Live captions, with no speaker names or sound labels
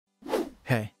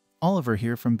Oliver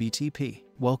here from BTP.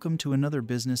 Welcome to another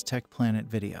Business Tech Planet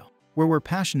video, where we're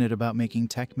passionate about making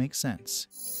tech make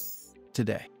sense.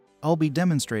 Today, I'll be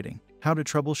demonstrating how to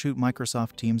troubleshoot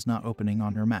Microsoft Teams not opening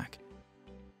on your Mac.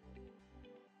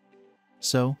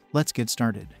 So, let's get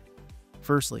started.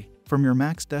 Firstly, from your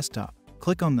Mac's desktop,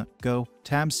 click on the Go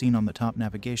tab seen on the top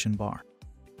navigation bar.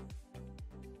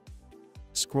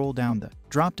 Scroll down the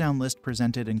drop-down list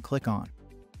presented and click on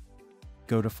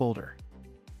Go to Folder.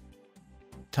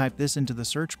 Type this into the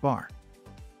search bar.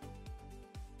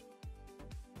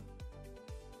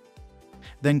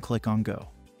 Then click on Go.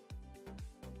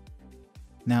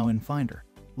 Now in Finder,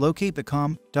 locate the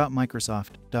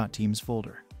Com.Microsoft.Teams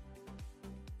folder.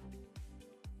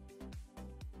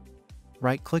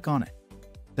 Right-click on it,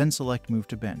 then select Move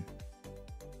to Bin.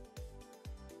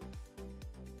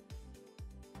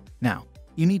 Now,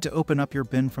 you need to open up your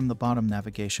bin from the bottom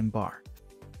navigation bar.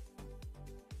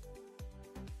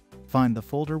 Find the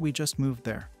folder we just moved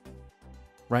there.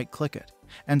 Right-click it,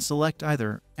 and select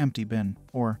either Empty Bin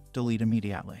or Delete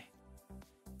Immediately.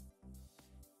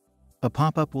 A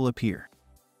pop-up will appear.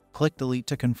 Click Delete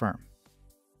to confirm.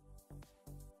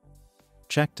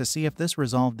 Check to see if this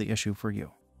resolved the issue for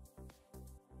you.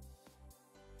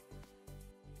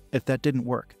 If that didn't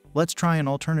work, let's try an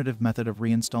alternative method of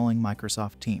reinstalling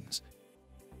Microsoft Teams.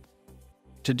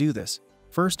 To do this,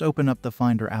 first open up the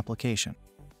Finder application.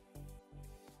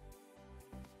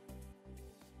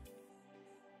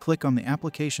 Click on the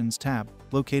Applications tab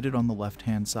located on the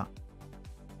left-hand side.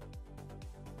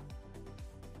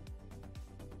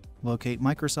 Locate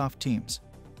Microsoft Teams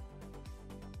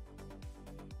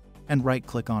and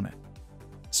right-click on it.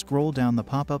 Scroll down the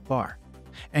pop-up bar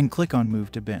and click on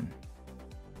Move to Bin.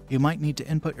 You might need to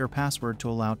input your password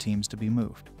to allow Teams to be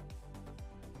moved.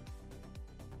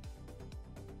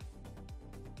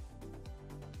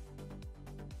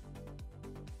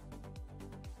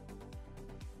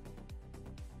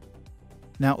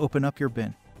 Now open up your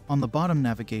bin on the bottom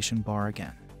navigation bar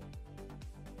again.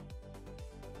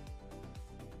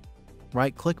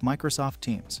 Right-click Microsoft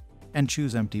Teams and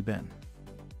choose Empty Bin.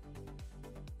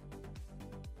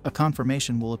 A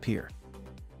confirmation will appear.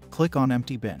 Click on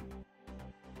Empty Bin.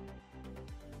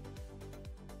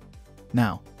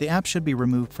 Now, the app should be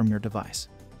removed from your device.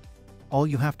 All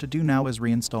you have to do now is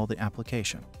reinstall the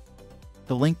application.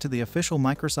 The link to the official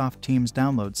Microsoft Teams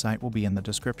download site will be in the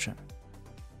description.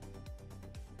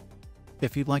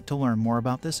 If you'd like to learn more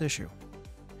about this issue,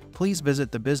 please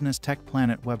visit the Business Tech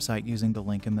Planet website using the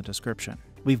link in the description.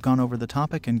 We've gone over the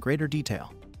topic in greater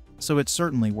detail, so it's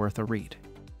certainly worth a read.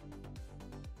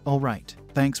 Alright,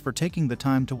 thanks for taking the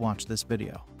time to watch this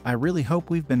video. I really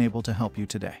hope we've been able to help you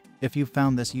today. If you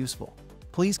found this useful,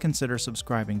 please consider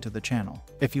subscribing to the channel.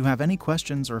 If you have any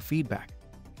questions or feedback,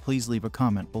 please leave a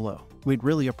comment below. We'd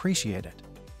really appreciate it.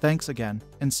 Thanks again,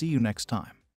 and see you next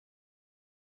time.